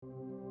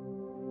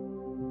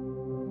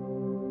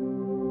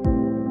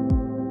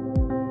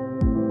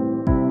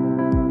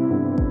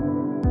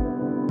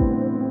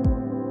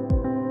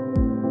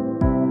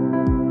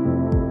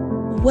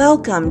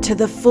Welcome to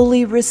the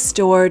Fully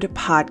Restored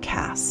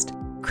podcast.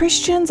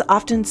 Christians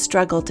often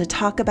struggle to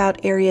talk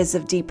about areas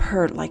of deep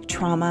hurt like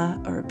trauma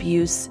or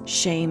abuse,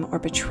 shame, or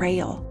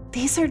betrayal.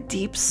 These are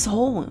deep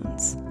soul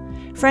wounds.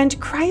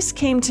 Friend, Christ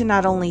came to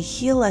not only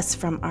heal us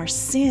from our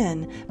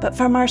sin, but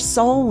from our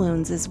soul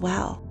wounds as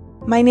well.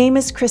 My name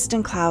is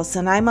Kristen Klaus,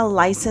 and I'm a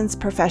licensed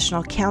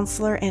professional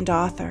counselor and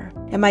author.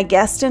 And my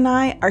guest and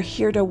I are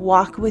here to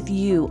walk with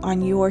you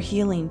on your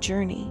healing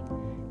journey.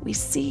 We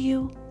see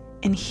you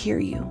and hear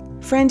you.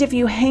 Friend, if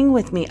you hang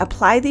with me,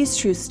 apply these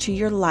truths to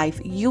your life,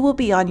 you will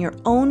be on your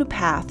own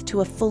path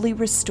to a fully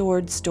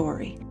restored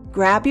story.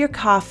 Grab your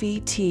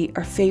coffee, tea,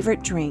 or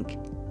favorite drink,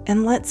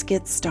 and let's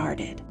get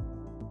started.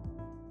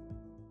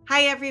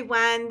 Hi,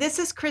 everyone. This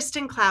is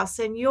Kristen Klaus,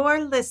 and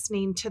you're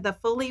listening to the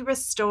Fully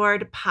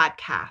Restored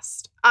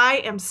podcast. I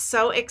am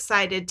so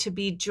excited to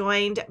be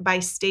joined by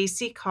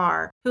Stacy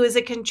Carr, who is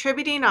a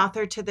contributing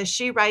author to the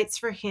She Writes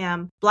for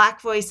Him Black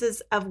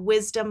Voices of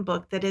Wisdom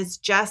book that has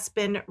just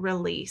been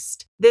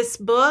released. This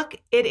book,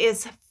 it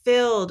is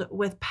filled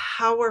with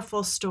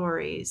powerful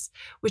stories,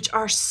 which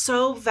are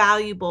so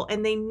valuable,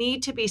 and they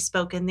need to be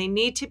spoken. They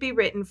need to be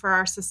written for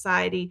our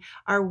society,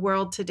 our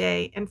world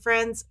today. And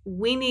friends,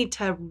 we need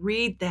to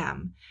read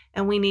them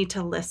and we need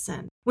to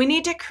listen. We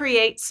need to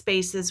create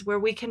spaces where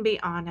we can be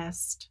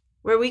honest,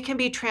 where we can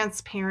be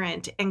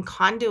transparent and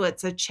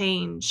conduits of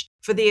change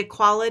for the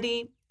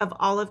equality of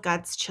all of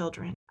God's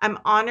children. I'm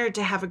honored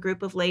to have a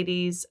group of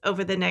ladies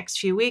over the next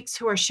few weeks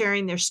who are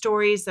sharing their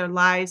stories, their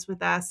lives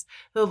with us,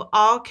 who have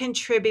all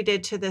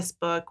contributed to this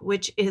book,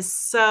 which is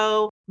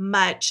so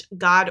much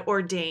God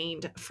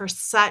ordained for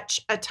such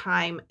a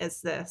time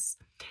as this.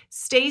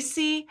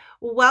 Stacy,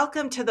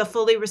 welcome to the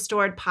Fully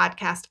Restored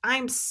podcast.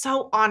 I'm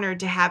so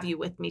honored to have you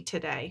with me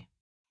today.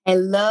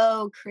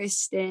 Hello,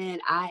 Kristen.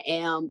 I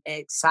am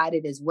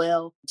excited as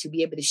well to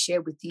be able to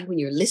share with you and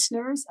your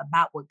listeners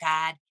about what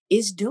God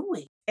is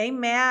doing.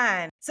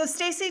 Amen. So,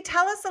 Stacy,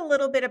 tell us a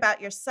little bit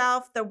about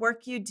yourself, the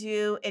work you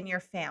do, and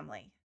your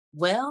family.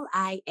 Well,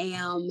 I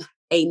am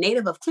a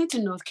native of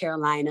Clinton, North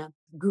Carolina,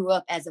 grew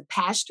up as a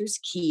pastor's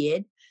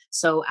kid.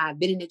 So I've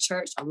been in the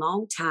church a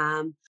long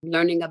time,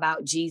 learning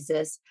about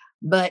Jesus,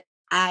 but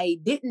I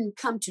didn't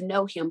come to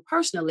know him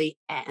personally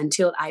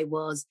until I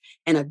was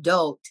an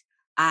adult.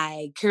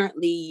 I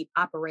currently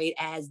operate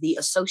as the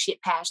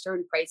associate pastor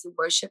and praise and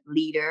worship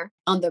leader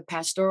under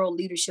pastoral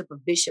leadership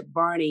of Bishop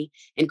Barney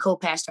and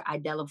co-pastor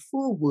Idella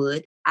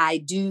Fullwood. I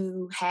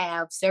do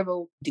have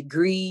several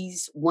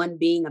degrees, one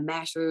being a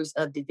master's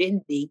of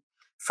divinity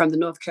from the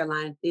North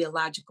Carolina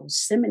Theological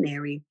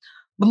Seminary.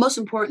 But most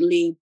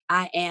importantly,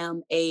 I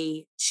am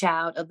a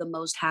child of the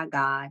Most High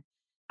God.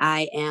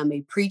 I am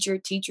a preacher,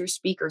 teacher,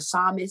 speaker,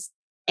 psalmist,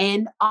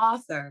 and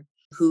author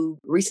who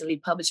recently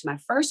published my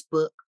first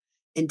book,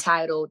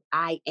 entitled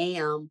I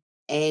Am,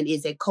 and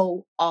is a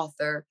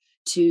co-author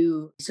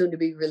to soon to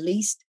be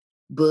released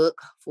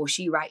book for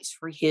She Writes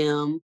for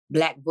Him,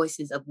 Black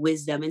Voices of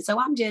Wisdom. And so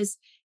I'm just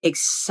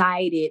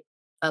excited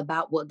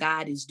about what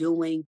God is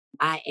doing.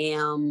 I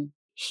am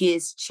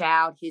his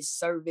child, his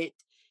servant,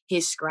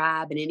 his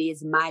scribe, and it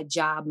is my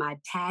job, my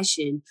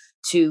passion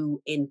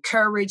to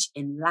encourage,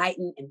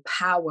 enlighten,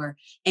 empower,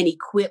 and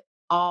equip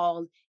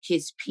all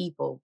his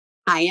people.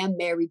 I am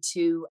married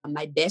to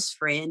my best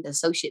friend,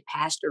 Associate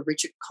Pastor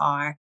Richard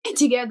Carr. And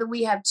together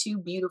we have two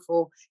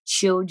beautiful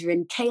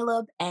children,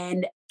 Caleb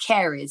and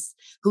Karis,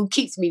 who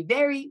keeps me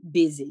very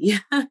busy.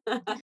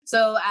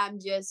 So I'm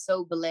just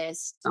so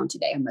blessed on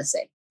today, I must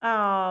say.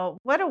 Oh,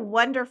 what a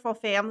wonderful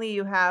family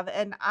you have.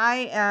 And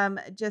I am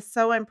just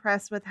so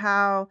impressed with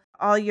how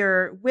all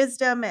your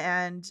wisdom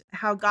and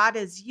how God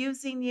is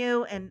using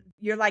you. And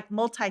you're like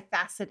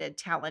multifaceted,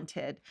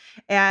 talented.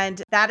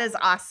 And that is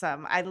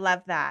awesome. I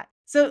love that.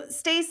 So,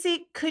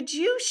 Stacy, could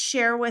you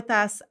share with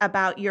us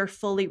about your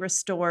fully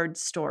restored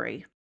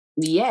story?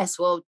 Yes,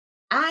 well,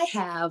 I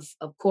have,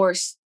 of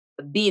course,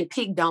 being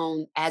picked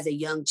on as a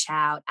young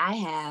child, I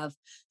have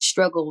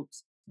struggled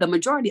the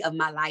majority of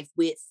my life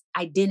with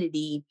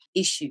identity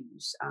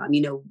issues,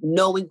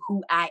 knowing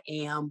who I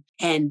am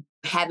and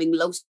having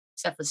low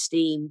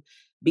self-esteem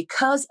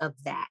because of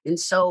that. And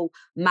so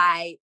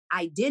my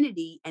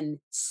identity and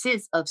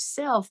sense of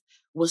self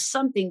was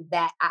something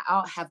that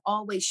have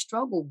always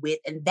struggled with.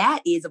 And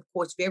that is, of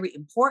course, very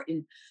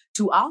important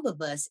to all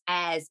of us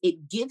as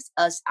it gives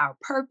us our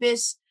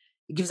purpose.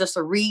 It gives us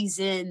a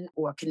reason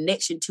or a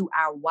connection to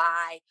our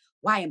why.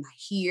 Why am I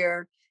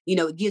here?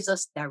 It gives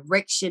us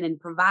direction and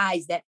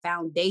provides that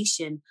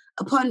foundation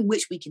upon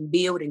which we can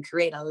build and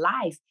create a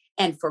life.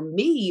 And for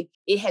me,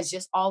 it has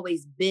just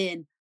always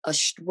been a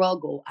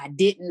struggle. I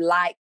didn't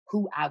like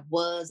who I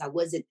was. I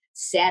wasn't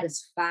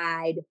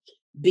satisfied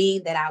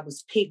being that I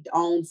was picked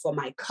on for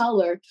my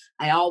color.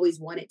 I always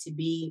wanted to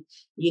be,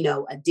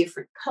 a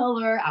different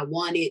color. I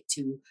wanted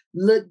to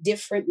look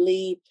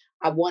differently.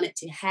 I wanted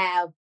to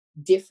have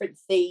different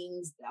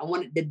things. I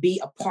wanted to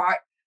be a part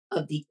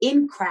of the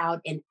in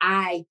crowd. And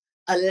I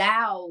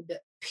allowed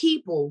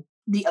people,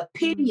 the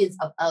opinions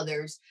of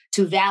others,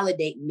 to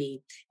validate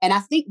me. And I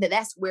think that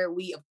that's where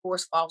we, of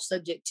course, fall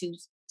subject to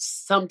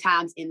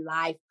sometimes in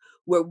life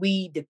where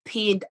we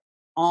depend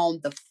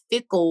on the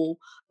fickle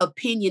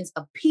opinions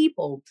of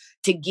people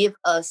to give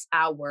us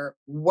our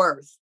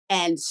worth.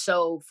 And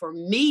so for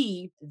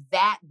me,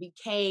 that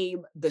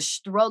became the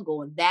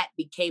struggle and that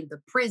became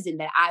the prison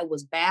that I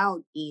was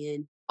bound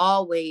in,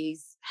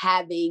 always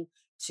having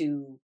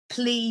to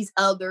please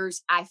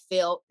others. I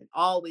felt and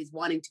always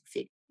wanting to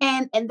fit.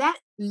 And that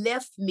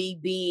left me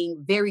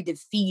being very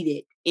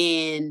defeated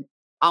in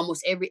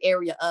almost every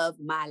area of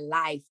my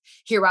life.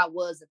 Here I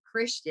was a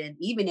Christian,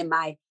 even in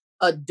my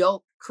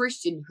adult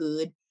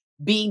Christianhood,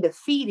 being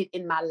defeated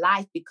in my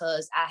life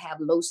because I have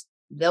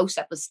low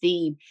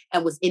self-esteem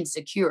and was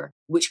insecure,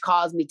 which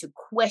caused me to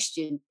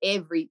question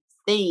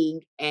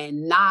everything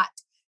and not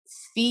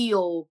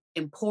feel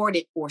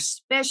important or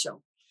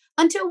special.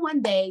 Until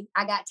one day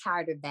I got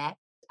tired of that.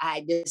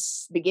 I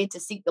just began to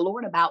seek the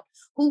Lord about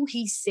who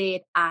He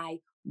said I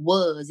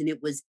was. And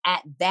it was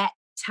at that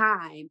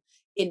time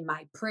in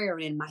my prayer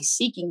and my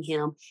seeking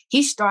Him,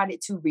 He started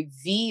to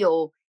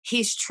reveal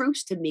His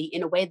truths to me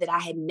in a way that I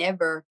had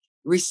never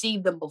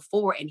received them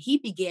before. And He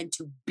began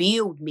to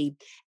build me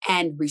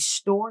and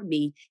restore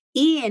me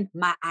in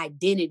my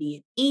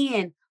identity and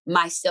in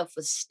my self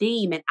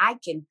esteem. And I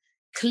can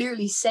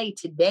clearly say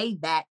today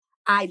that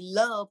I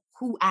love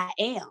who I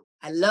am.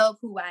 I love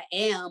who I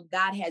am.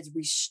 God has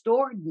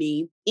restored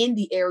me in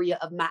the area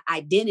of my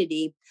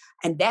identity.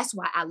 And that's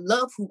why I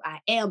love who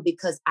I am,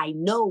 because I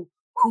know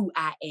who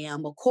I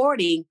am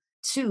according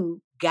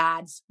to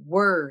God's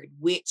word,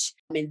 which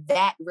in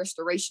that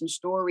restoration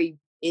story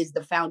is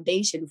the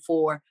foundation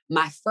for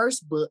my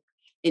first book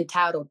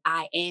entitled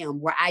I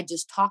Am, where I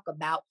just talk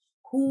about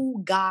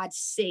who God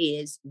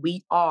says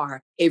we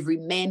are. Every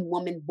man,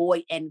 woman,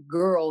 boy, and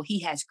girl, He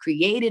has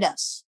created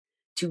us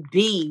to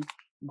be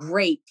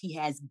great. He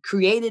has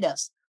created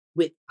us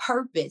with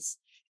purpose.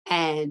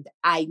 And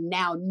I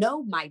now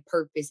know my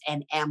purpose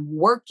and am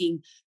working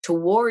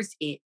towards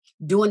it,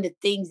 doing the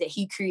things that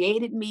He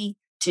created me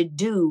to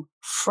do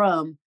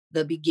from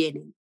the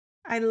beginning.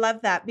 I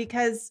love that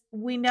because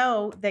we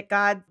know that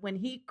God, when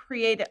He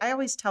created, I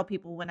always tell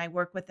people when I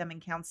work with them in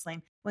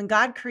counseling, when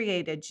God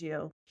created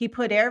you, He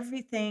put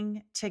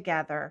everything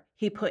together.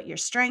 He put your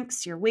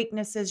strengths, your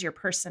weaknesses, your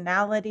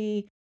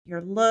personality,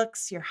 your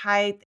looks, your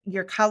height,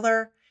 your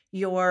color,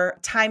 your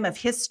time of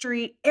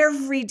history,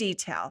 every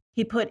detail.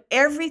 He put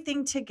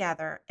everything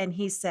together and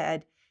He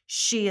said,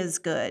 she is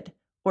good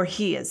or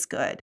he is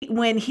good.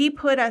 When He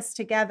put us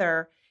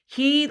together,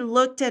 He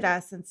looked at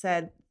us and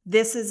said,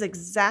 this is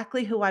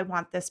exactly who I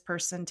want this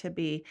person to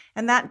be.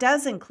 And that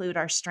does include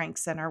our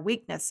strengths and our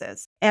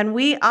weaknesses. And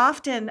we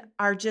often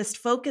are just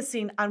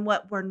focusing on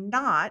what we're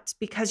not,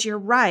 because you're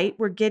right,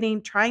 we're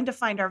trying to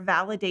find our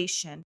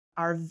validation,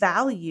 our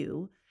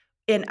value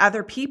in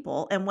other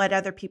people and what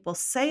other people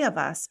say of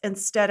us,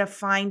 instead of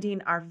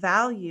finding our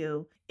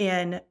value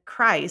in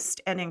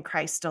Christ and in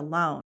Christ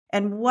alone.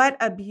 And what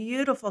a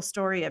beautiful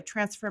story of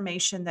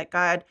transformation that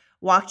God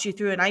walked you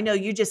through. And I know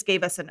you just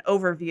gave us an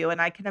overview,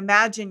 and I can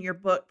imagine your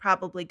book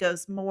probably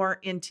goes more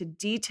into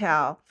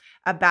detail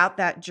about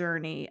that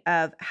journey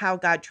of how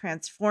God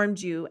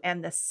transformed you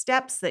and the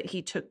steps that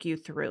He took you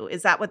through.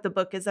 Is that what the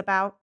book is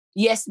about?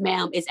 Yes,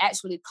 ma'am. It's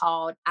actually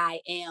called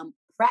I Am,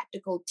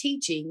 Practical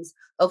Teachings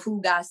of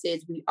Who God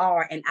Says We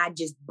Are. And I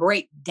just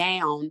break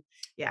down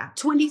Yeah.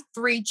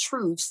 23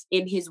 truths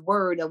in His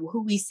word of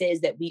who He says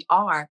that we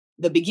are.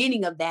 The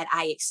beginning of that,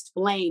 I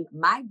explained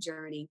my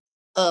journey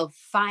of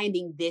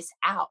finding this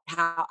out,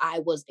 how I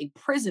was a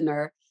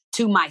prisoner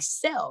to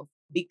myself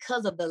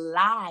because of the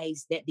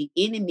lies that the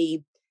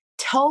enemy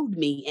told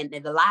me, and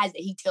the lies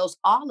that he tells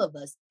all of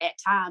us. At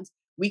times,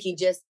 we can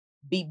just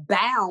be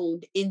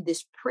bound in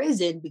this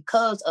prison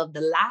because of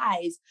the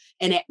lies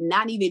and at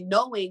not even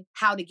knowing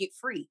how to get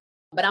free.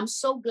 But I'm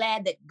so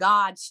glad that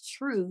God's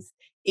truth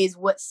is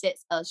what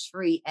sets us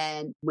free.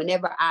 And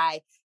whenever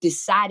I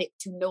decided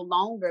to no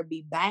longer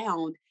be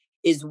bound,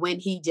 is when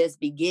He just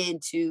began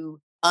to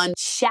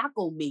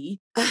unshackle me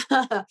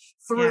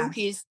through Yeah.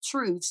 His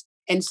truths.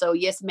 And so,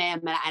 yes,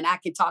 ma'am, and I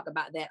can talk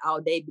about that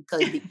all day,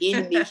 because the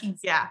enemy,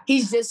 Yeah.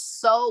 he's just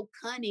so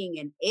cunning,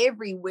 and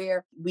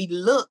everywhere we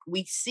look,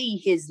 we see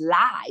his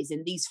lies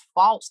and these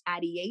false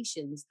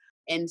ideations.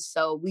 And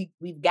so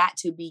we've got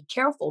to be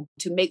careful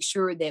to make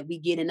sure that we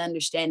get an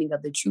understanding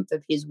of the truth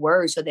of His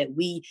word, so that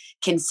we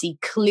can see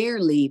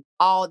clearly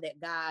all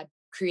that God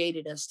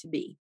created us to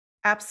be.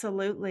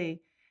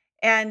 Absolutely.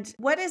 And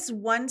what is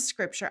one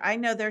scripture? I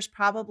know there's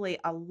probably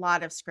a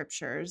lot of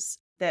scriptures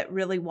that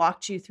really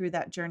walked you through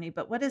that journey,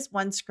 but what is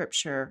one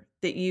scripture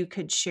that you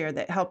could share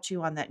that helped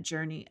you on that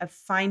journey of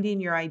finding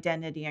your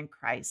identity in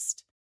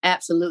Christ?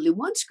 Absolutely.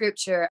 One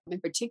scripture in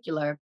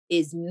particular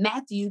is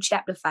Matthew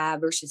chapter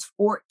 5, verses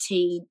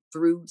 14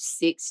 through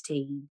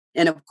 16.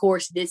 And of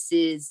course, this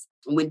is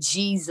when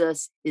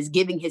Jesus is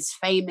giving His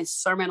famous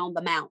Sermon on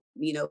the Mount,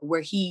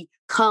 where He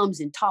comes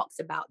and talks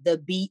about the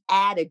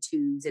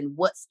Beatitudes and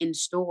what's in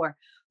store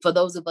for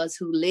those of us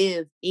who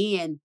live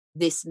in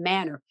this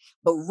manner.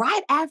 But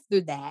right after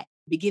that,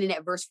 beginning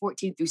at verse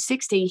 14 through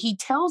 16, He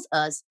tells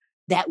us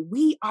that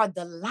we are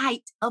the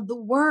light of the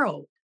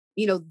world.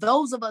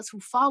 those of us who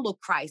follow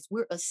Christ,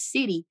 we're a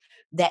city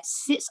that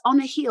sits on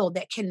a hill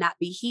that cannot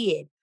be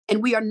hid.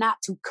 And we are not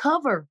to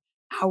cover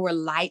our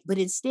light, but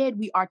instead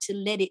we are to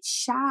let it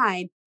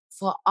shine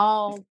for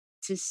all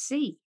to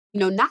see.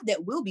 Not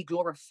that we'll be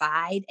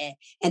glorified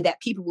and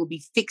that people will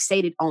be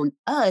fixated on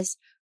us,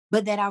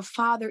 but that our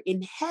Father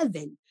in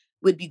heaven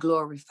would be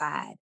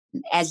glorified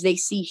as they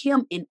see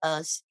him in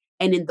us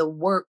and in the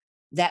work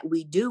that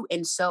we do.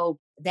 And so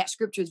that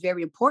scripture is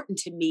very important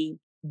to me,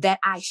 that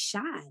I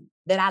shine,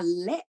 that I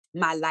let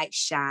my light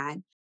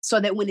shine, so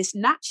that when it's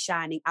not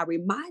shining, I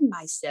remind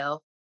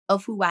myself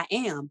of who I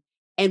am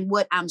and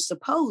what I'm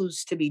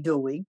supposed to be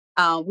doing,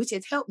 which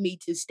has helped me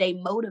to stay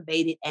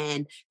motivated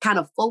and kind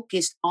of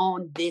focused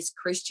on this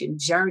Christian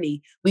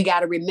journey. We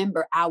got to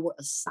remember our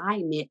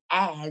assignment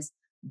as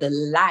the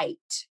light.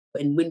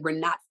 And when we're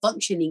not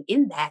functioning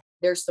in that,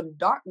 there's some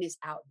darkness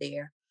out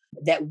there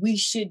that we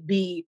should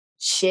be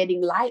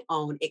shedding light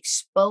on,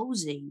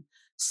 exposing,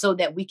 so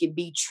that we can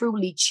be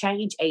truly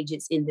change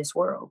agents in this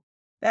world.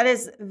 That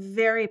is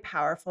very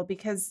powerful,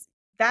 because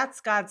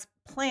that's God's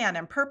plan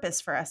and purpose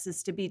for us,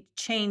 is to be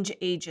change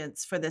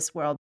agents for this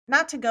world,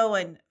 not to go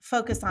and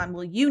focus on,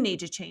 well, you need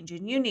to change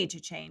and you need to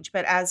change.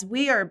 But as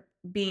we are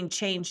being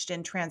changed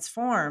and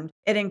transformed,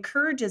 it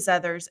encourages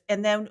others.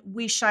 And then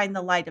we shine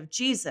the light of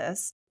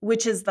Jesus,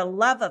 which is the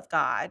love of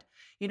God.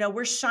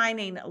 We're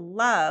shining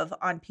love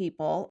on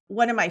people.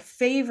 One of my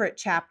favorite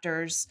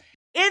chapters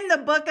in the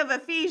book of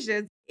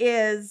Ephesians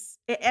is,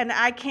 and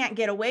I can't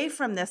get away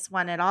from this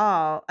one at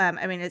all.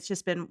 It's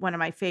just been one of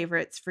my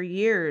favorites for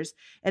years.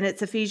 And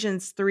it's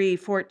Ephesians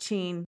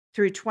 3:14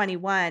 through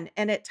 21.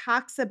 And it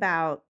talks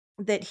about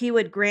that he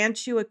would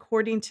grant you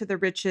according to the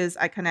riches.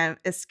 I kind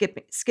of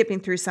skipping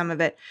through some of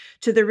it,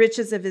 to the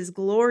riches of his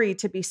glory,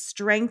 to be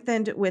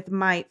strengthened with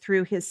might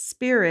through his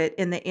spirit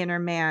in the inner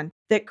man,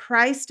 that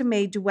Christ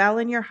may dwell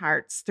in your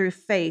hearts through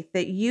faith,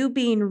 that you,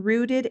 being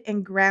rooted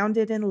and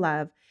grounded in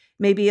love,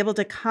 may be able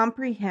to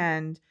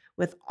comprehend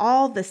with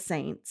all the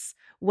saints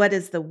what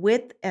is the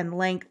width and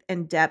length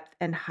and depth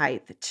and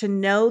height, to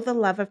know the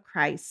love of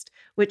Christ,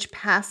 which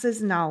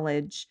passes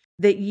knowledge,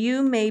 that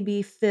you may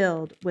be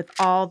filled with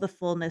all the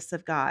fullness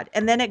of God.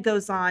 And then it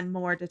goes on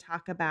more to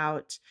talk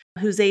about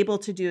who's able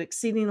to do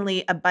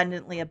exceedingly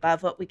abundantly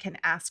above what we can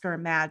ask or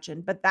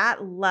imagine. But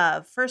that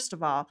love, first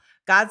of all,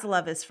 God's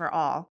love is for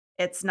all.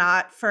 It's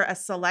not for a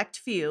select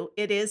few.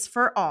 It is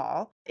for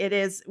all. It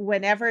is,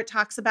 whenever it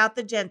talks about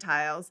the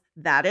Gentiles,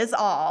 that is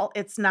all.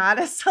 It's not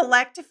a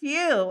select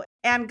few.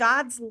 And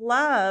God's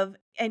love,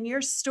 and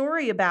your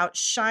story about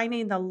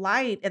shining the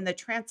light and the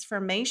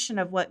transformation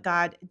of what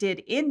God did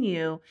in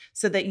you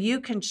so that you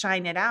can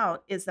shine it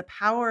out, is the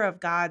power of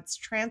God's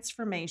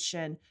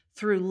transformation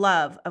through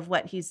love of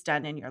what he's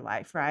done in your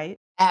life, right?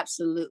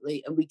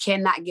 Absolutely. And we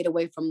cannot get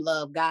away from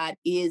love. God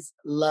is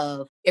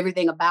love.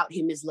 Everything about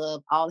him is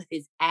love. All of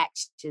his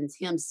actions,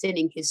 him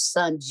sending his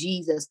son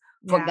Jesus,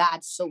 for Yeah.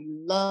 God so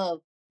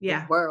loved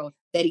the world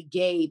that he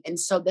gave. And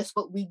so that's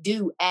what we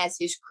do as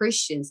his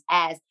Christians,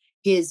 as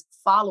his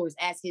followers,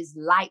 as his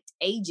light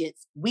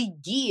agents. We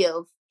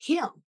give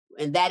him,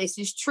 and that is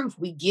his truth.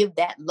 We give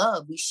that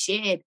love. We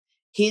shed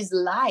his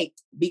light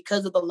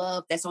because of the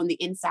love that's on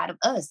the inside of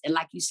us. And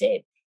like you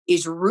said,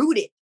 is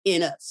rooted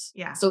in us.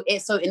 Yeah. So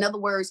in other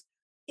words,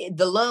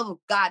 the love of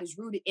God is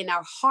rooted in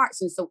our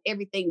hearts. And so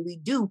everything we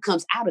do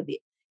comes out of it.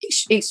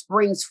 It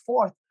springs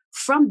forth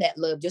from that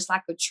love, just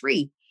like a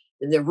tree.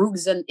 The root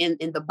is in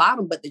the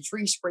bottom, but the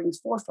tree springs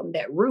forth from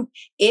that root.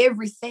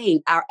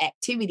 Everything, our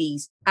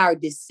activities, our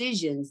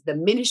decisions, the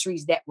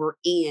ministries that we're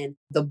in,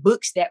 the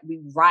books that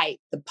we write,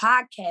 the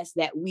podcasts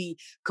that we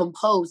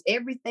compose,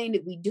 everything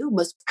that we do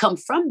must come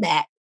from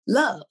that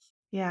love.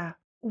 Yeah.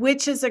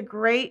 Which is a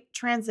great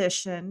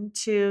transition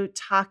to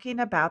talking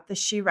about the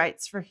She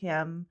Writes for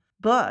Him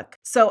book.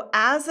 So,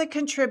 as a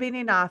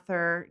contributing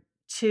author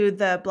to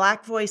the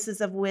Black Voices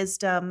of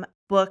Wisdom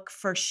book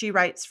for She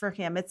Writes for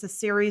Him, it's a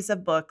series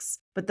of books,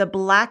 but the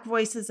Black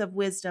Voices of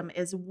Wisdom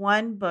is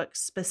one book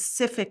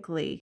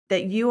specifically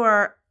that you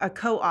are a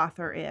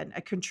co-author in,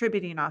 a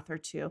contributing author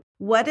to.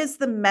 What is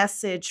the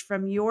message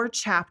from your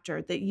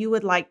chapter that you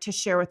would like to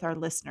share with our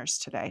listeners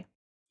today?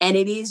 And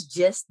it is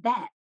just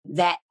that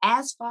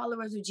as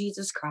followers of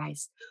Jesus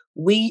Christ,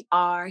 we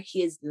are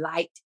his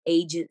light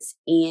agents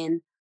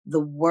in the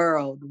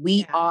world.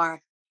 We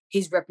are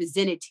his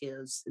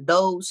representatives,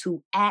 those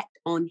who act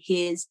on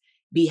his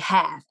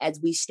behalf,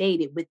 as we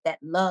stated, with that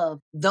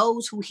love,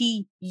 those who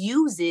he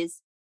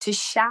uses to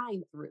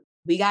shine through.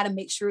 We got to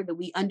make sure that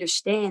we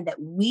understand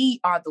that we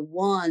are the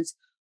ones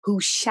who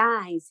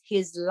shines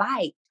his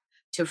light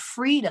to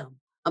freedom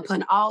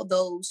upon all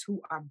those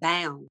who are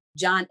bound.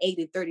 John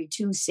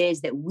 8:32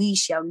 says that we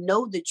shall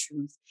know the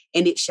truth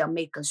and it shall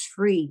make us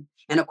free.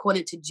 And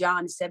according to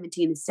John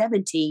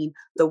 17:17,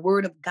 the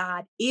word of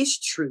God is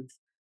truth.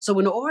 So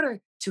in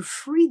order to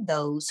free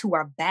those who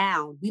are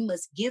bound, we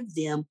must give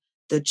them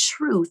the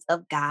truth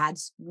of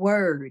God's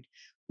word,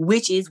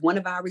 which is one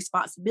of our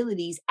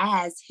responsibilities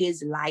as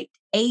his light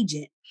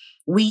agent.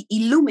 We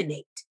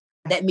illuminate.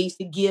 That means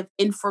to give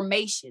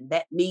information.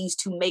 That means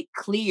to make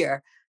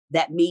clear.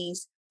 That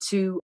means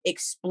to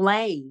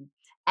explain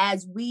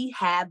as we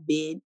have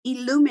been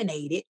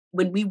illuminated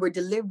when we were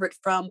delivered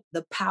from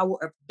the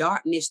power of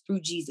darkness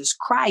through Jesus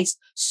Christ.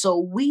 So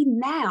we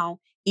now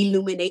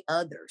illuminate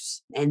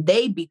others and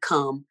they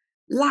become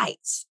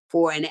lights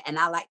for, and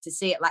I like to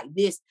say it like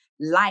this: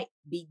 light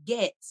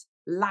begets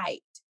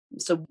light.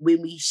 So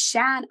when we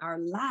shine our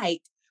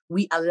light,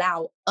 we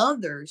allow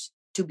others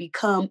to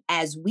become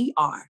as we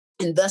are.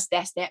 And thus,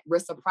 that's that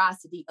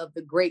reciprocity of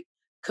the Great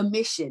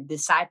Commission.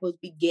 Disciples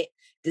beget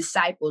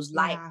disciples,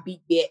 light Yeah.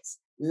 begets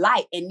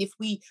light. And if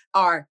we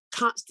are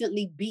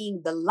constantly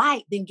being the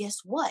light, then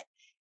guess what?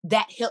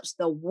 That helps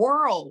the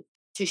world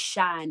to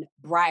shine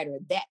brighter.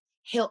 That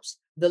helps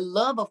the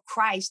love of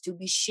Christ to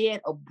be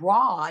shed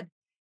abroad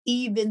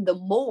even the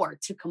more,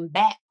 to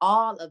combat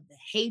all of the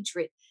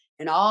hatred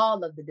and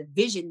all of the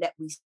division that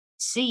we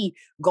see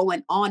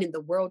going on in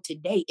the world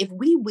today. If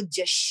we would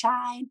just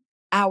shine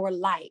our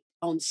light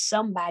on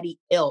somebody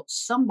else,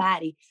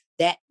 somebody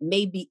that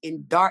may be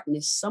in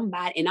darkness,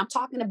 somebody, and I'm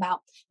talking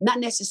about not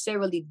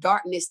necessarily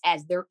darkness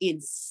as they're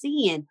in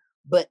sin,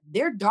 but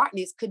their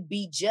darkness could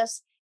be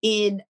just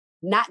in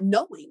not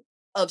knowing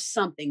of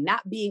something,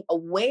 not being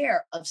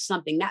aware of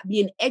something, not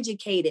being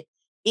educated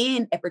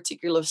in a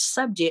particular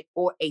subject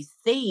or a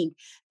thing.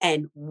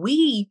 And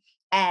we,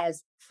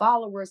 as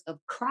followers of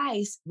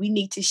Christ, we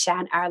need to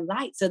shine our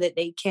light so that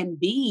they can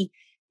be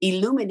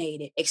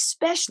illuminated,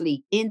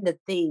 especially in the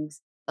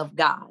things of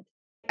God.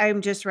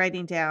 I'm just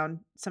writing down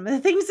some of the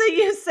things that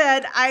you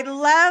said. I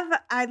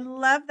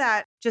love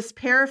that. Just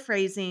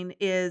paraphrasing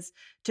is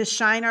to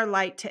shine our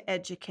light to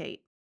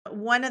educate.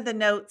 One of the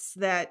notes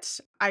that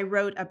I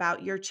wrote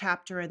about your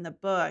chapter in the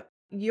book,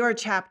 your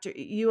chapter,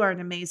 you are an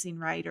amazing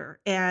writer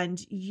and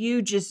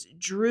you just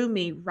drew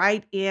me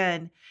right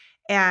in.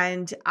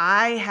 And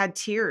I had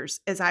tears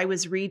as I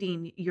was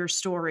reading your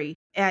story.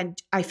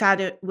 And I found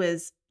it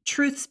was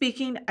truth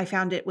speaking. I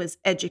found it was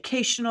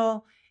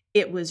educational.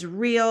 It was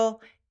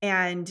real,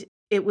 and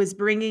it was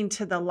bringing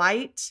to the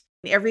light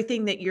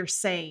everything that you're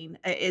saying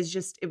is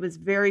just, it was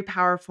very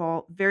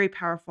powerful, very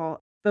powerful.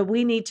 But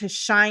we need to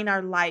shine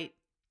our light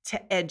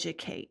to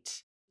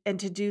educate, and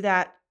to do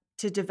that,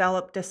 to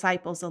develop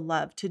disciples of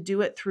love, to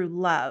do it through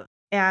love.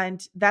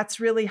 And that's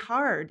really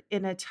hard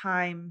in a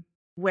time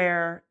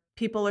where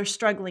people are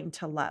struggling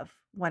to love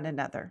one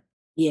another.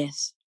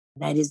 Yes,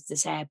 that is the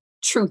sad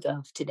truth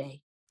of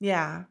today.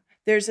 Yeah.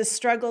 There's a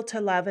struggle to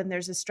love and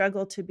there's a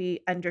struggle to be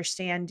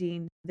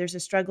understanding. There's a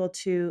struggle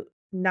to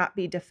not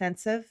be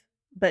defensive,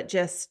 but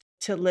just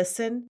to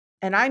listen.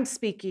 And I'm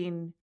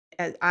speaking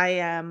as I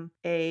am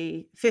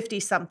a 50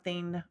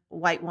 something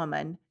white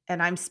woman.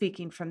 And I'm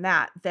speaking from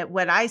that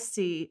what I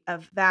see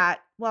of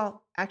that,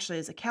 well, actually,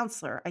 as a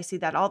counselor, I see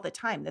that all the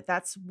time,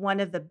 that's one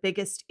of the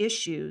biggest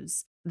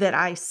issues that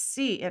I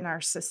see in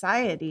our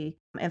society.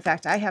 In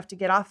fact, I have to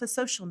get off of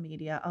social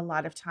media a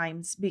lot of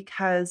times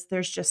because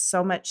there's just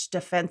so much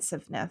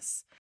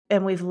defensiveness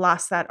and we've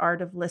lost that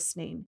art of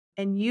listening.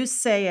 And you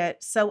say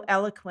it so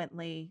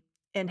eloquently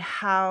in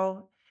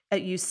how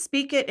you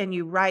speak it and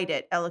you write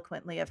it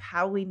eloquently of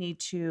how we need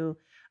to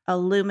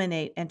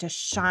illuminate and to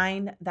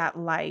shine that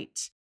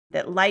light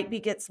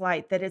begets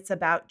light, that it's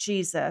about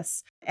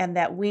Jesus, and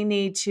that we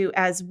need to,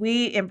 as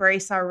we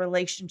embrace our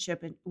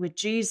relationship with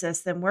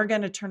Jesus, then we're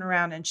going to turn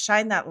around and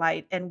shine that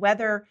light. And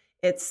whether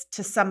it's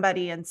to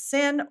somebody in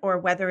sin or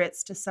whether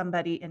it's to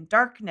somebody in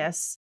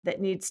darkness that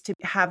needs to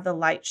have the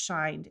light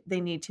shined,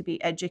 they need to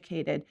be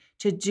educated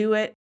to do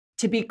it,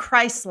 to be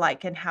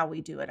Christ-like in how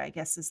we do it, I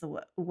guess is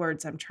the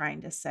words I'm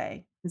trying to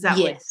say. Is that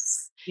what?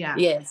 Yes, Yeah.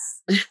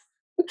 yes,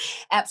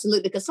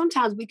 absolutely. Because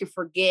sometimes we can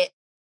forget,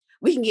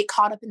 we can get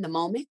caught up in the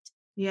moment.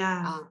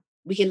 Yeah. Uh,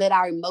 we can let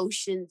our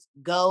emotions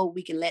go.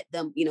 We can let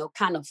them,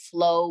 kind of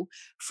flow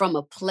from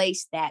a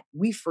place that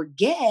we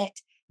forget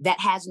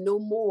that has no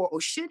more or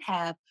should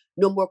have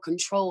no more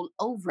control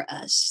over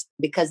us,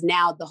 because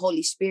now the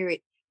Holy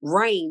Spirit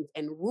reigns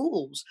and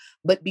rules.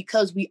 But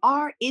because we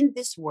are in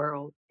this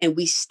world and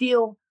we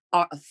still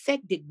are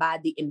affected by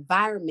the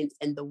environments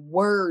and the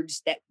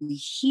words that we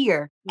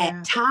hear, at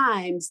Yeah.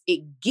 times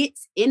it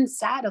gets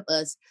inside of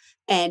us,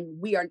 and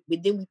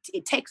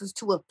it takes us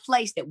to a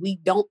place that we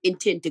don't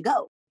intend to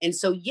go. And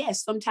so,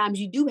 yes, sometimes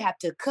you do have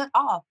to cut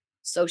off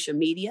social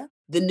media,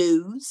 the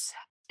news,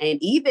 and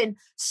even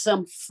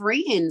some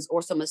friends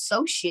or some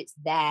associates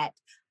that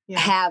Yeah.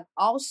 have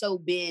also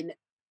been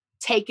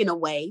taken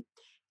away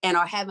and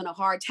are having a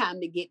hard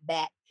time to get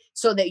back,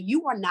 so that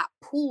you are not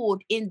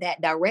pulled in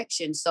that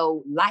direction.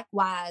 So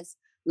likewise,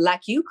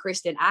 like you,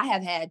 Kristen, I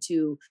have had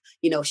to,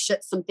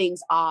 shut some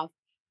things off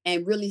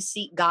and really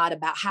seek God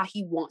about how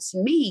he wants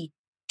me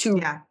to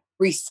Yeah.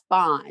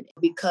 respond,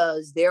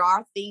 because there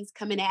are things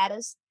coming at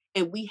us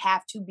and we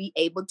have to be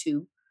able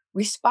to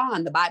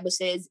respond. The Bible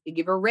says,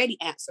 give a ready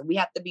answer. We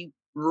have to be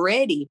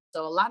ready.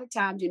 So a lot of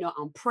times,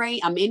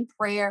 I'm in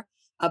prayer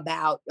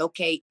about,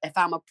 okay, if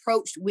I'm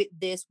approached with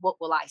this, what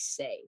will I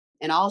say?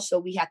 And also,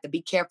 we have to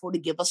be careful to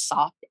give a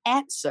soft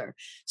answer.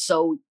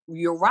 So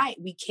you're right.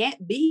 We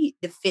can't be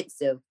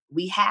defensive.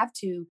 We have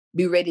to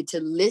be ready to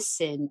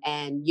listen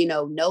and,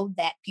 know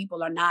that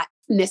people are not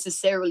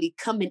necessarily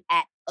coming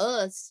at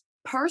us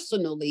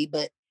personally,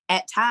 but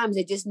at times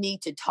they just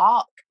need to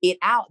talk it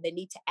out. They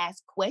need to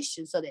ask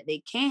questions so that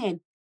they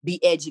can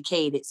be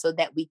educated, so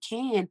that we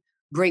can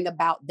bring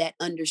about that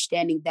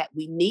understanding that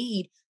we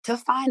need to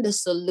find a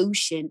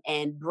solution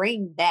and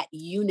bring that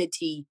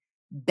unity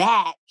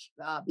back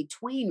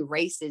between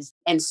races.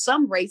 And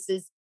some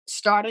races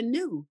start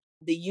anew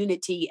the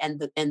unity and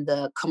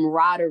the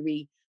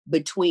camaraderie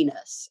between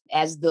us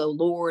as the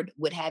Lord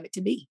would have it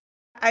to be.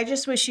 I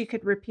just wish you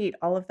could repeat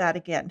all of that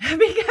again because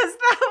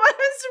that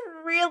was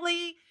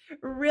really,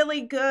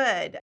 really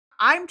good.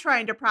 I'm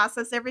trying to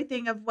process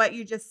everything of what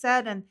you just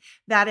said and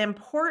that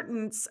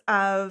importance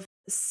of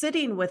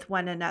sitting with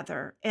one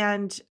another.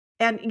 And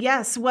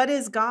yes, what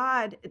is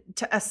God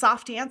to a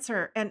soft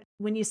answer? And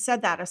when you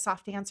said that, a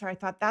soft answer, I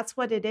thought that's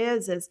what it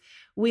is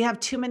we have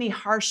too many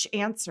harsh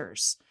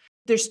answers.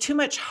 There's too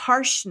much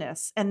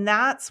harshness. And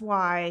that's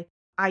why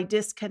I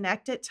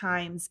disconnect at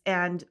times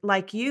and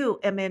like you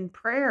am in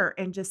prayer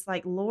and just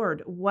like,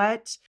 Lord,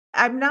 what?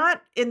 I'm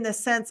not in the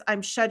sense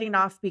I'm shutting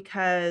off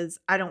because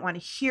I don't want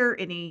to hear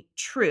any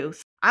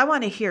truth. I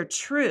want to hear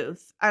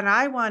truth and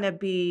I want to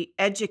be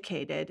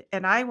educated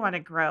and I want to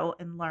grow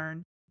and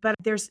learn. But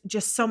there's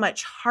just so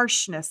much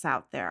harshness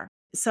out there.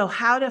 So,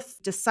 how to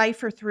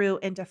decipher through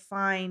and to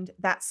find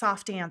that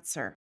soft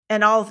answer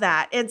and all of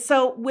that. And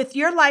so, with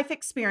your life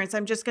experience,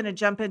 I'm just going to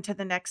jump into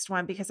the next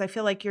one because I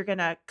feel like you're going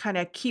to kind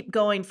of keep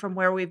going from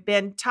where we've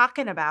been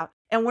talking about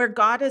and where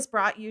God has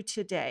brought you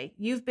today.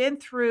 You've been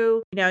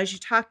through, as you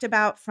talked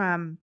about,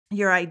 from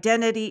your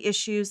identity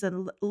issues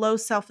and low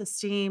self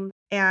esteem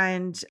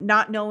and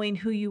not knowing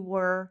who you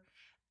were,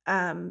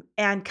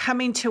 and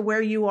coming to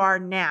where you are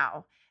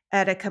now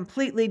at a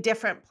completely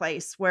different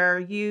place where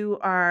you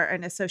are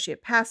an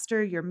associate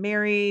pastor, you're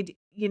married,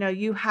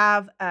 you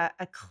have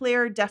a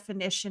clear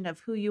definition of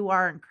who you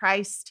are in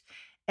Christ,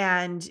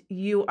 and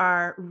you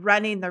are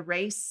running the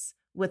race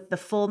with the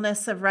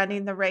fullness of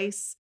running the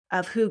race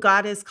of who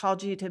God has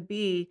called you to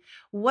be.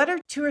 What are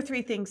 2 or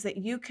 3 things that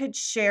you could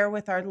share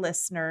with our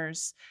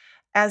listeners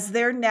as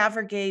they're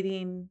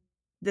navigating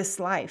this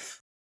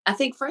life? I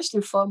think first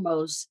and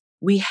foremost,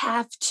 we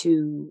have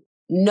to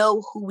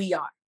know who we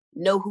are,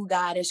 know who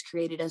God has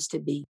created us to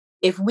be.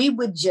 If we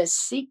would just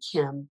seek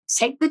Him,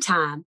 take the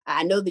time.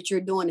 I know that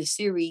you're doing a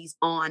series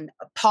on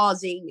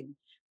pausing and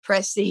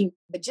pressing,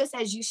 but just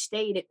as you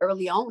stated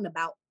early on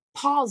about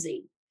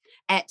pausing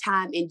at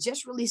time and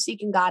just really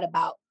seeking God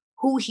about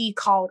who He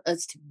called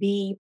us to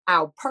be,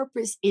 our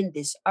purpose in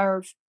this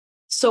earth,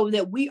 so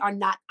that we are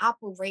not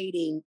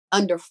operating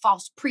under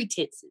false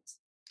pretenses.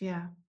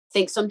 Yeah.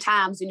 Think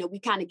sometimes, we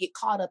kind of get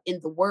caught up in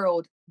the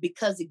world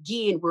because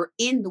again, we're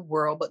in the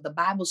world, but the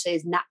Bible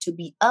says not to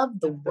be of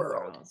the Of the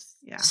world. world.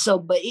 Yeah. So,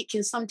 but it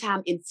can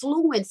sometimes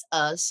influence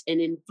us and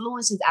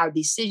influences our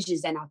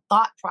decisions and our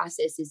thought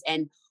processes.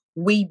 And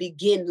we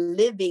begin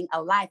living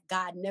a life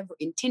God never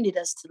intended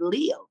us to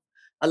live,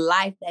 a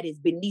life that is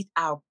beneath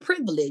our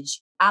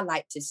privilege, I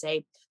like to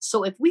say.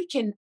 So if we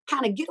can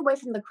kind of get away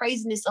from the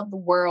craziness of the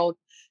world,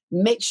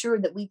 make sure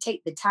that we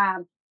take the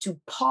time to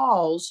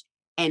pause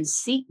and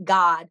seek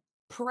God,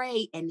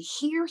 pray and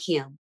hear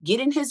Him, get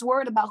in His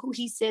word about who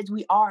He says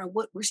we are and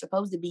what we're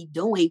supposed to be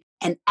doing,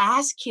 and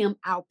ask Him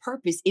our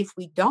purpose if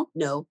we don't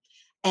know,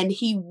 and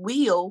He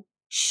will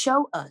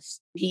show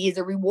us. He is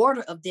a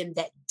rewarder of them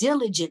that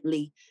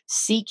diligently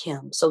seek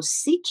Him. So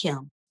seek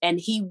Him, and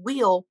He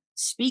will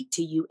speak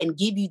to you and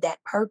give you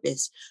that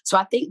purpose. So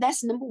I think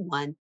that's number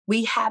one.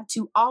 We have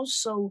to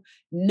also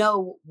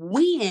know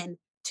when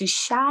to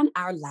shine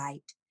our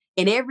light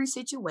in every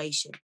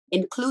situation,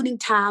 including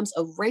times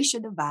of racial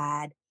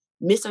divide,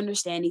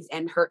 misunderstandings,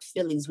 and hurt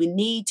feelings. We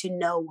need to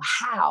know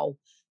how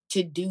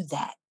to do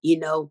that,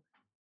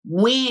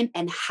 when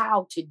and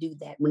how to do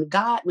that. When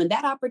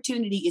that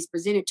opportunity is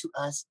presented to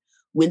us,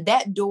 when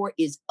that door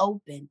is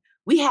open,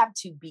 we have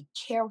to be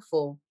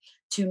careful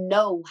to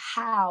know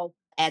how,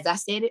 as I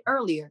said it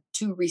earlier,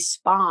 to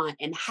respond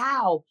and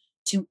how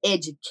to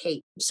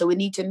educate. So we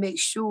need to make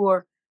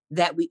sure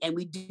that we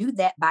do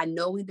that by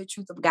knowing the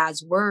truth of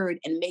God's word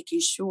and making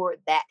sure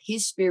that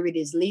His Spirit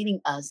is leading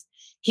us,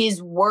 His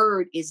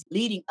word is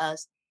leading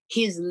us,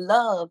 His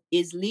love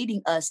is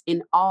leading us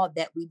in all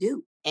that we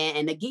do.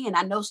 And again,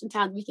 I know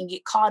sometimes we can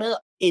get caught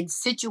up in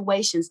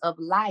situations of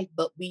life,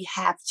 but we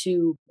have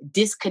to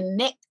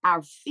disconnect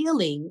our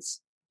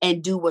feelings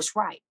and do what's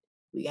right.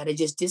 We got to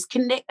just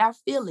disconnect our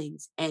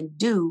feelings and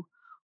do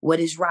what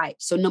is right.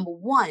 So number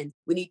one,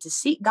 we need to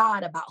seek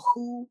God about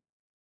who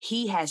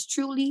He has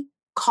truly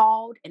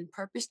called and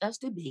purposed us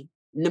to be.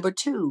 Number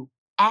two,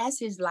 as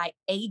His light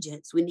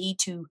agents, we need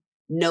to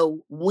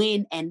know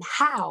when and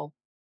how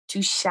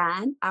to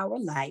shine our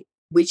light,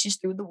 which is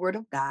through the word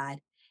of God.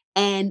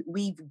 And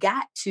we've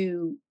got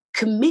to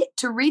commit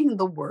to reading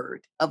the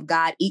word of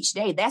God each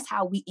day. That's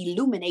how we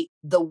illuminate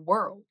the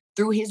world,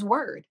 through His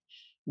word.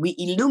 We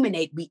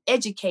illuminate, we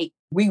educate,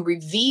 we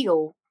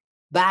reveal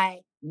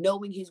by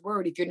knowing his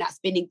word, if you're not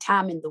spending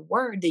time in the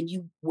word, then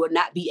you will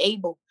not be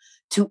able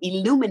to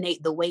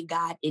illuminate the way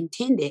God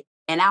intended.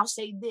 And I'll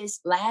say this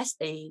last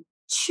thing,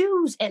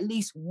 choose at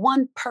least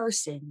one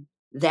person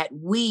that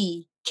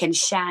we can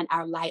shine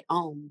our light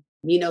on.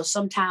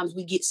 Sometimes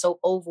we get so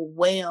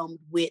overwhelmed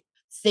with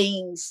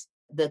things.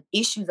 The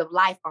issues of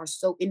life are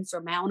so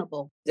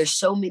insurmountable. There's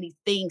so many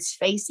things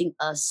facing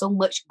us, so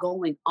much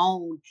going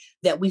on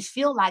that we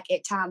feel like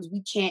at times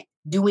we can't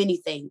do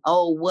anything.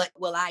 Oh, what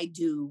will I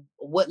do?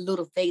 What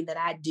little thing that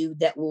I do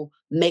that will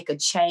make a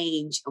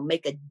change or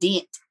make a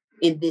dent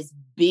in this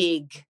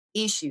big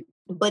issue?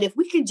 But if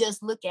we could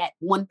just look at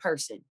one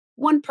person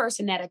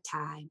at a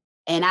time,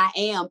 and I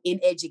am in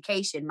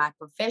education. My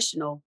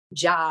professional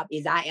job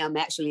is I am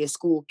actually a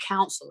school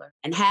counselor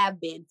and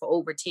have been for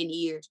over 10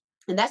 years.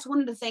 And that's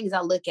one of the things I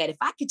look at. If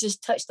I could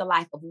just touch the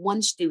life of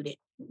one student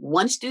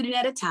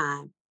at a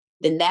time,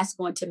 then that's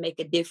going to make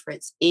a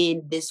difference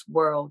in this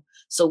world.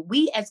 So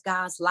we as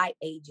God's light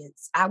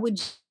agents, I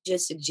would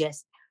just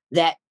suggest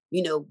that,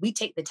 we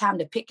take the time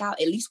to pick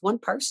out at least one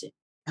person.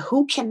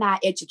 Who can I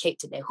educate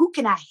today? Who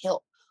can I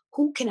help?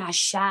 Who can I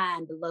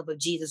shine the love of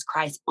Jesus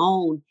Christ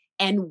on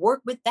and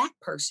work with that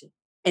person?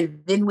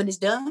 And then when it's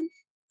done,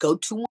 go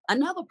to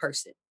another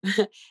person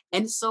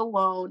and so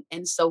on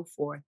and so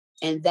forth.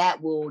 And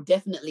that will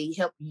definitely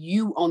help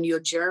you on your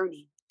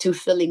journey to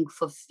feeling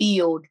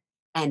fulfilled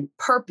and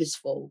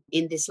purposeful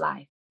in this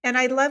life. And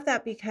I love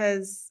that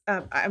because,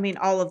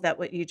 all of that,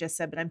 what you just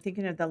said, but I'm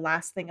thinking of the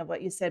last thing of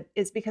what you said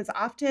is because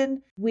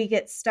often we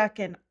get stuck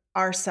in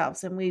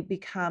ourselves and we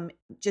become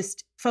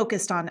just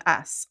focused on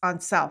us, on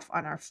self,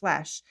 on our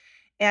flesh.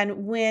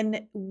 And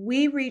when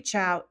we reach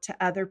out to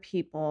other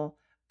people,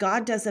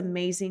 God does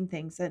amazing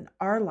things in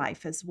our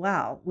life as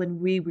well when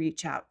we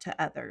reach out to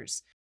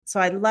others. So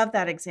I love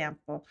that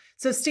example.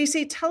 So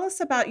Stacey, tell us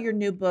about your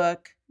new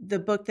book, the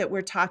book that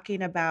we're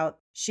talking about,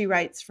 She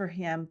Writes for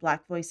Him,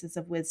 Black Voices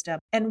of Wisdom,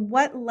 and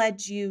what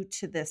led you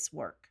to this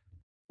work?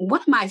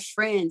 One of my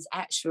friends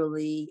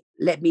actually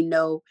let me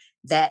know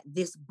that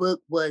this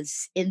book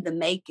was in the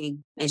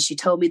making, and she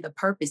told me the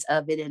purpose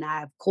of it. And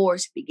I, of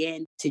course,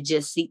 began to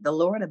just seek the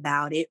Lord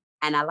about it.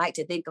 And I like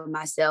to think of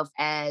myself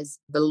as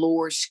the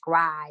Lord's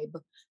scribe.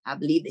 I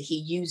believe that He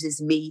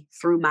uses me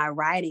through my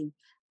writing.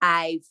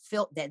 I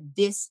felt that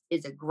this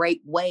is a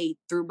great way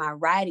through my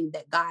writing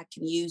that God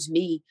can use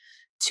me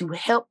to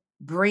help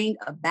bring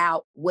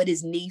about what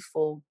is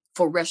needful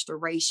for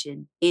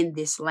restoration in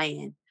this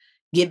land,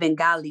 giving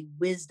godly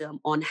wisdom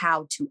on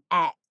how to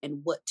act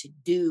and what to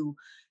do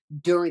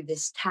during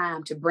this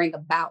time to bring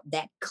about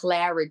that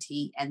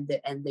clarity and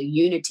the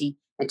unity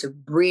and to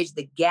bridge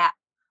the gap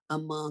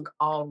among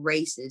all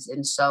races.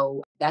 And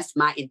so that's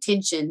my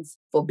intentions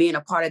for being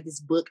a part of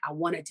this book. I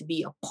wanted to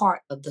be a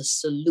part of the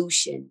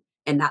solution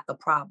and not the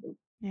problem.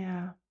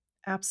 Yeah,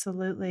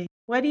 absolutely.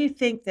 What do you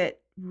think that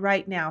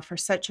right now, for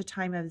such a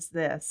time as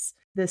this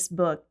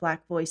book,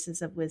 Black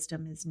Voices of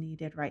Wisdom, is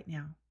needed right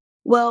now?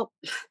 Well,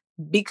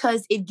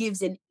 because it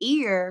gives an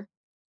ear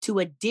to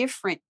a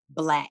different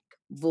Black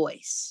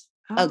voice,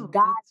 a Oh, that's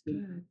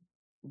godly good.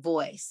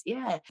 voice.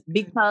 Yeah, Good.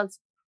 because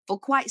for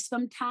quite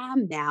some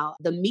time now,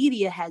 the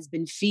media has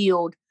been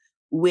filled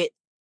with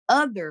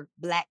other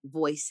Black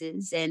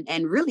voices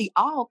and really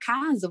all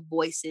kinds of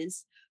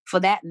voices for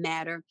that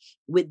matter,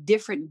 with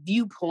different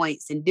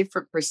viewpoints and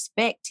different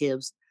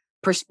perspectives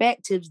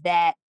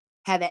that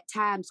have at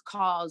times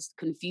caused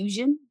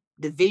confusion,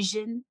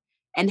 division,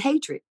 and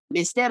hatred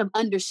instead of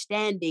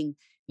understanding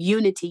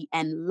unity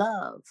and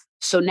love.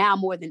 So now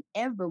more than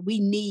ever, we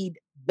need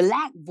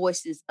Black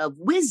voices of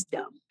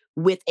wisdom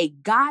with a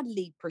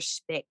godly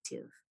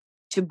perspective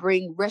to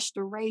bring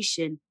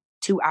restoration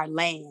to our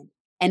land.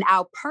 And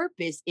our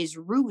purpose is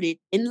rooted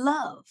in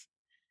love.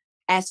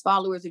 As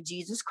followers of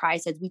Jesus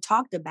Christ, as we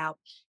talked about,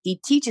 He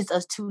teaches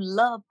us to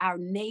love our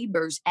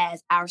neighbors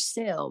as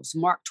ourselves,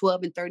 Mark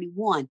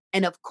 12:31.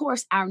 And of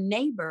course, our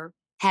neighbor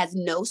has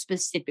no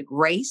specific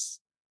race,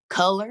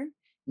 color,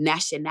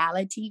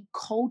 nationality,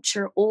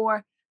 culture,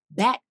 or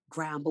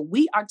background, but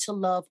we are to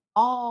love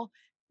all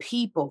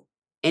people.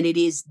 And it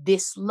is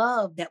this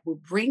love that will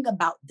bring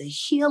about the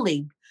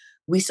healing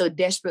we so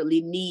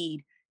desperately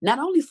need, not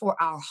only for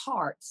our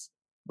hearts,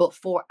 but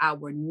for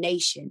our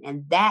nation.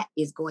 And that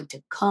is going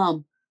to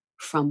come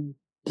from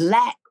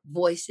Black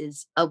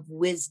voices of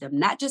wisdom,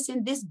 not just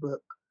in this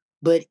book,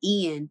 but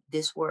in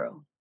this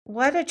world.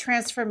 What a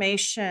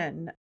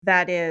transformation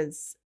that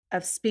is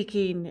of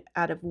speaking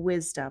out of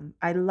wisdom.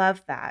 I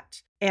love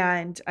that.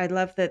 And I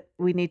love that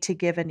we need to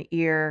give an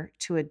ear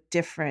to a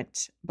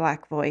different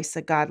Black voice,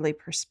 a godly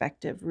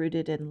perspective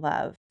rooted in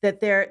love.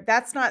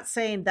 That's not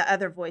saying the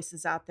other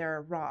voices out there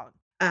are wrong.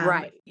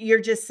 Right.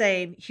 You're just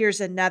saying, here's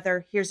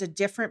a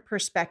different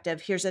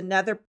perspective. Here's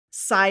another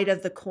side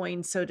of the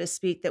coin, so to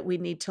speak, that we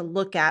need to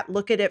look at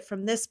it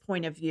from this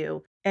point of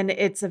view. And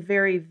it's a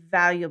very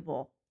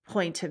valuable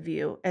point of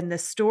view. And the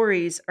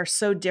stories are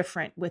so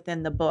different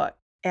within the book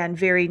and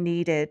very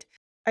needed.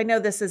 I know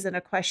this isn't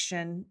a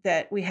question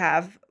that we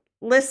have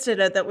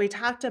listed or that we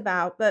talked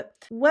about, but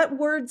what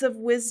words of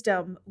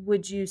wisdom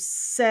would you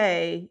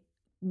say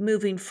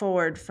moving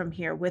forward from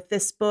here with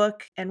this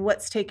book and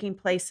what's taking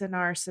place in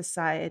our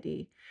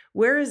society?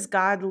 Where is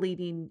God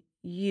leading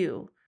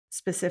you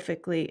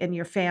specifically in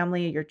your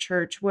family, your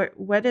church?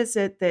 What is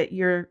it that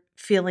you're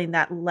feeling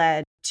that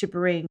led to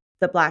bring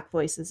the Black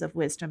voices of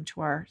wisdom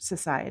to our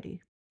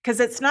society? Because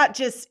it's not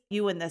just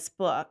you in this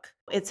book,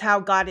 it's how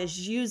God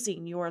is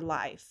using your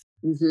life.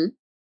 hmm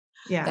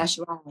Yeah. That's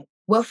right.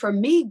 Well, for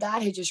me,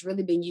 God has just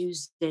really been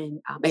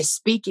using and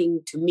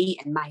speaking to me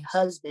and my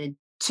husband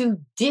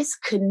to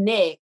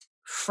disconnect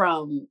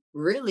from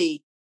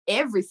really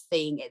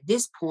everything at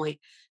this point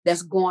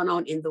that's going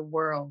on in the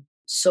world.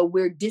 So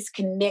we're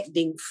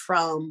disconnecting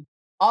from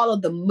all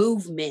of the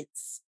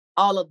movements,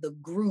 all of the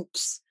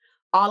groups,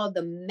 all of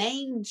the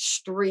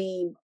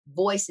mainstream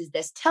voices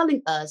that's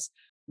telling us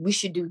we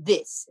should do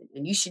this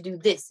and you should do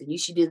this and you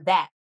should do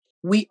that.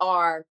 We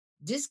are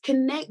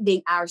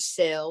disconnecting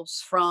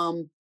ourselves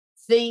from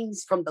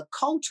things from the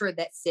culture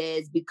that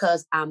says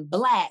because I'm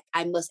Black,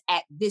 I must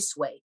act this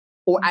way,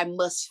 or I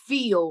must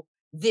feel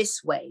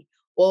this way,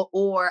 or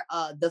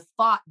the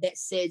thought that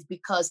says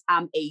because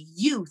I'm a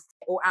youth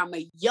or I'm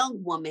a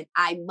young woman,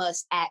 I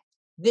must act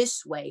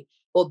this way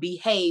or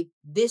behave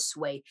this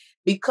way.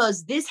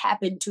 Because this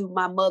happened to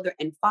my mother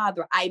and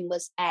father, I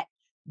must act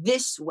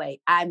this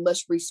way. I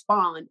must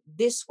respond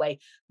this way.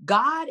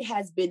 God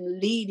has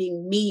been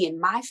leading me and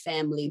my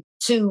family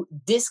to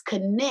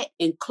disconnect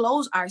and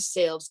close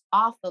ourselves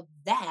off of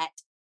that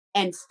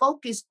and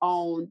focus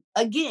on,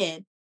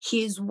 again,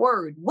 His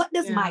word. What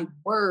does my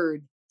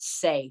word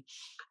say?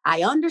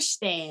 I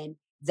understand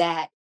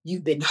that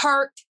you've been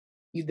hurt,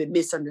 you've been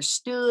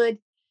misunderstood.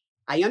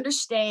 I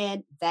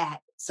understand that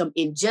some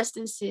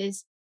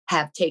injustices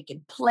have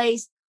taken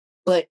place,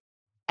 but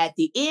at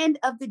the end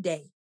of the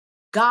day,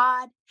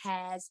 God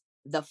has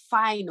the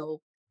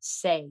final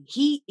say.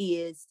 He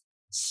is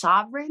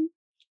sovereign.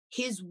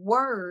 His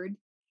word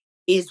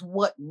is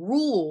what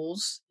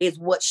rules, is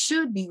what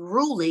should be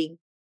ruling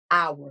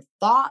our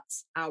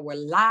thoughts, our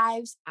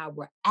lives,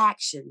 our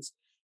actions.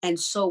 And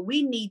so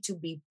we need to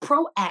be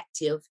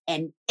proactive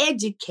and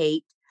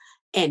educate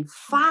and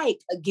fight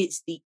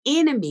against the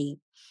enemy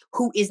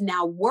who is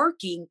now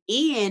working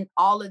in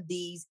all of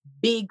these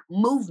big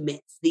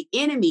movements. The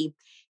enemy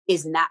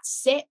is not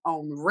set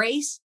on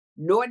race,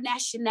 nor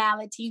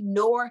nationality,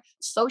 nor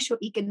social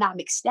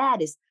economic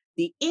status.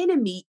 The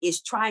enemy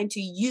is trying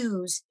to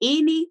use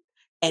any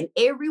and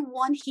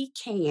everyone he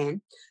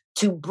can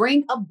to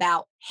bring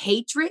about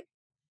hatred,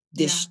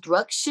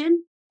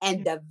 destruction,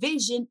 and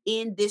division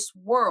in this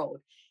world.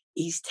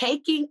 He's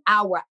taking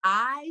our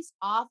eyes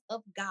off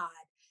of God.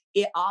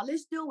 It all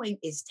is doing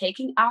is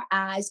taking our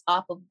eyes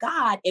off of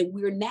God, and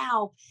we're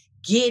now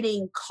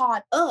getting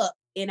caught up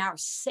in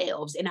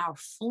ourselves, in our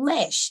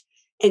flesh,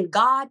 and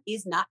God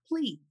is not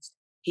pleased.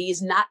 He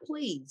is not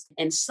pleased.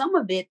 And some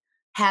of it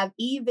have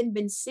even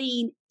been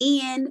seen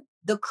in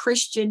the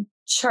Christian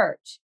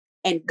church,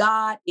 and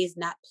God is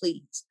not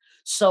pleased.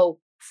 So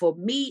for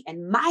me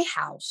and my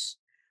house,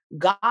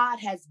 God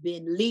has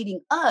been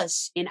leading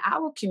us in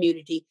our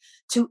community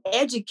to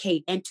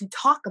educate and to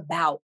talk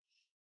about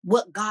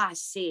what God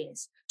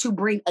says, to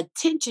bring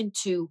attention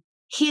to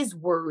His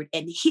word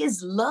and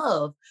His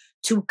love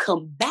to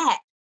combat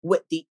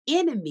what the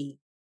enemy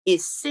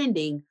is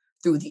sending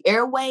through the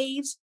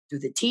airwaves, through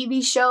the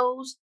TV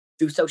shows,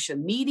 through social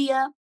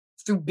media,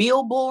 through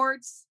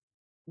billboards.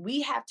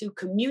 We have to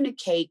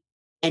communicate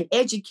and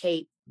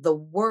educate the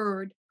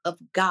word of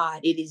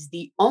God. It is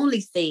the only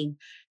thing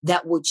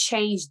that will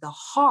change the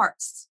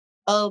hearts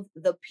of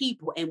the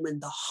people. And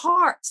when the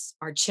hearts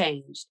are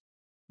changed,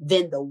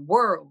 then the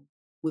world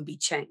will be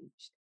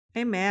changed.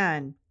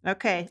 Amen.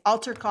 Okay,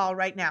 altar call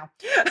right now.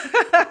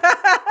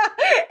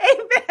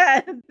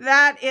 Amen.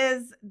 That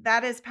is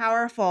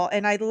powerful,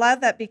 and I love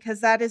that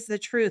because that is the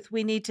truth.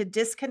 We need to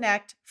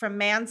disconnect from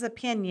man's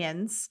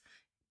opinions.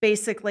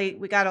 Basically,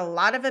 we got a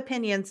lot of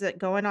opinions that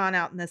going on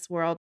out in this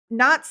world.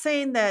 Not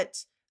saying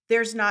that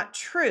there's not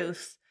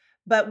truth,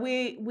 but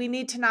we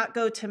need to not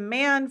go to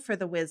man for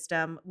the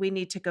wisdom. We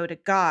need to go to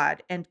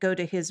God and go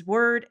to His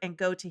word and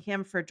go to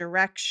Him for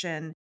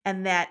direction.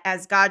 And that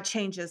as God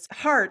changes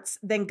hearts,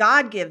 then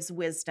God gives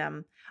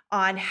wisdom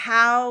on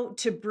how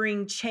to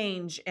bring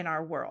change in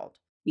our world.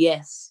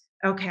 Yes,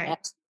 Okay.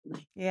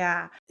 absolutely.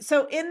 Yeah.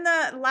 So, in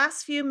the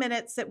last few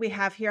minutes that we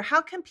have here,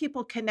 how can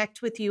people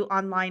connect with you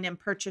online and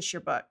purchase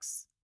your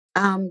books?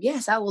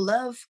 Yes, I would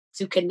love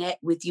to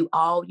connect with you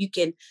all. You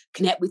can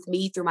connect with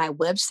me through my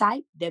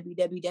website,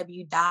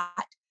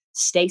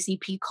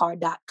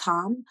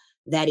 www.stacypcarr.com.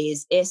 That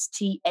is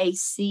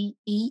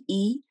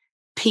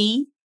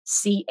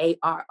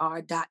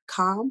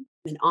STACEEPCARR.com.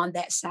 And on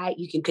that site,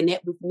 you can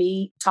connect with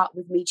me, talk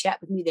with me, chat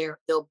with me.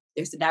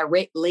 There's a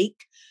direct link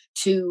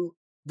to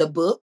the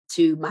book,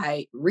 to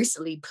my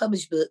recently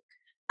published book,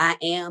 I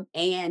Am,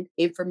 and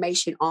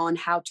information on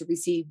how to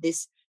receive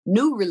this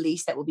new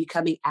release that will be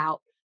coming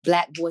out,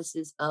 Black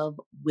Voices of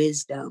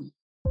Wisdom.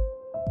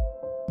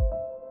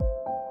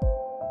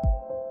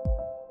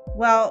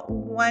 Well,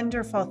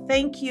 wonderful.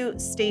 Thank you,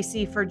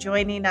 Stacy, for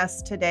joining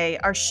us today.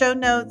 Our show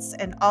notes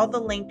and all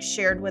the links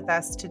shared with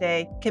us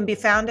today can be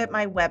found at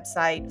my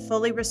website,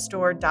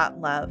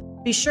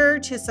 fullyrestored.love. Be sure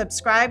to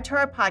subscribe to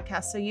our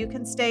podcast so you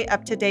can stay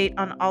up to date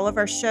on all of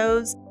our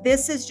shows.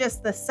 This is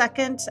just the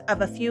second of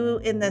a few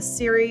in this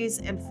series.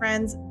 And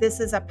friends, this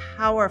is a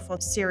powerful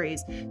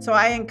series. So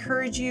I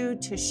encourage you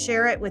to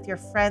share it with your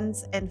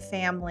friends and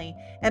family.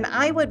 And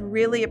I would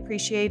really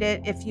appreciate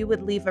it if you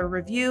would leave a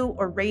review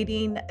or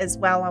rating as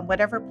well on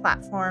whatever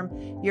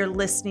platform you're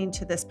listening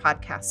to this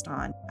podcast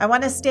on. I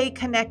want to stay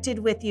connected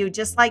with you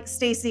just like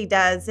Stacy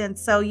does. And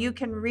so you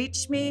can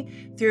reach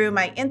me through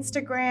my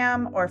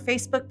Instagram or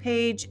Facebook page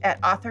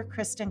at author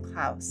Kristen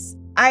Klaus.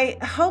 I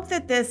hope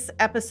that this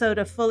episode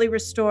of Fully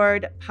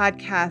Restored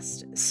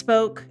podcast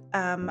spoke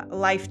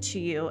life to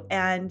you,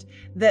 and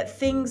that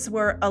things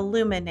were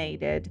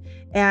illuminated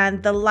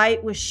and the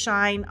light was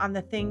shined on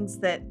the things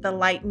that the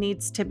light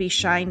needs to be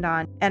shined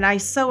on. And I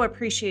so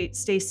appreciate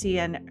Stacy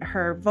and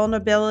her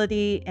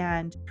vulnerability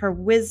and her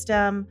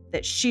wisdom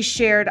that she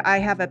shared. I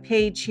have a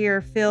page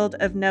here filled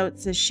of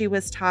notes as she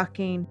was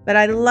talking, but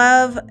I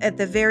love at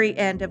the very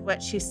end of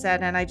what she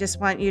said, and I just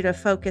want you to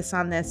focus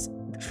on this.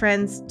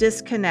 Friends,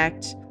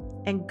 disconnect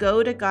and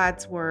go to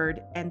God's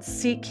word and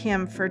seek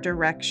him for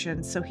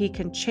direction so he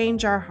can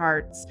change our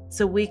hearts,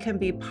 so we can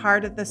be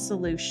part of the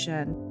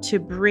solution to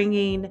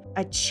bringing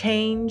a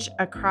change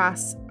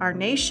across our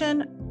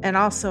nation and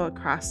also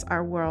across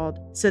our world,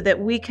 so that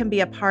we can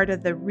be a part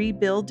of the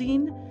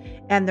rebuilding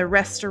and the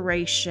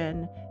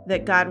restoration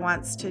that God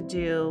wants to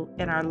do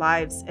in our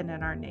lives and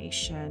in our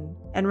nation.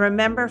 And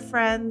remember,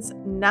 friends,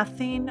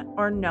 nothing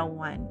or no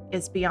one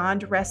is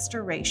beyond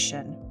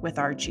restoration with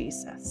our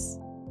Jesus.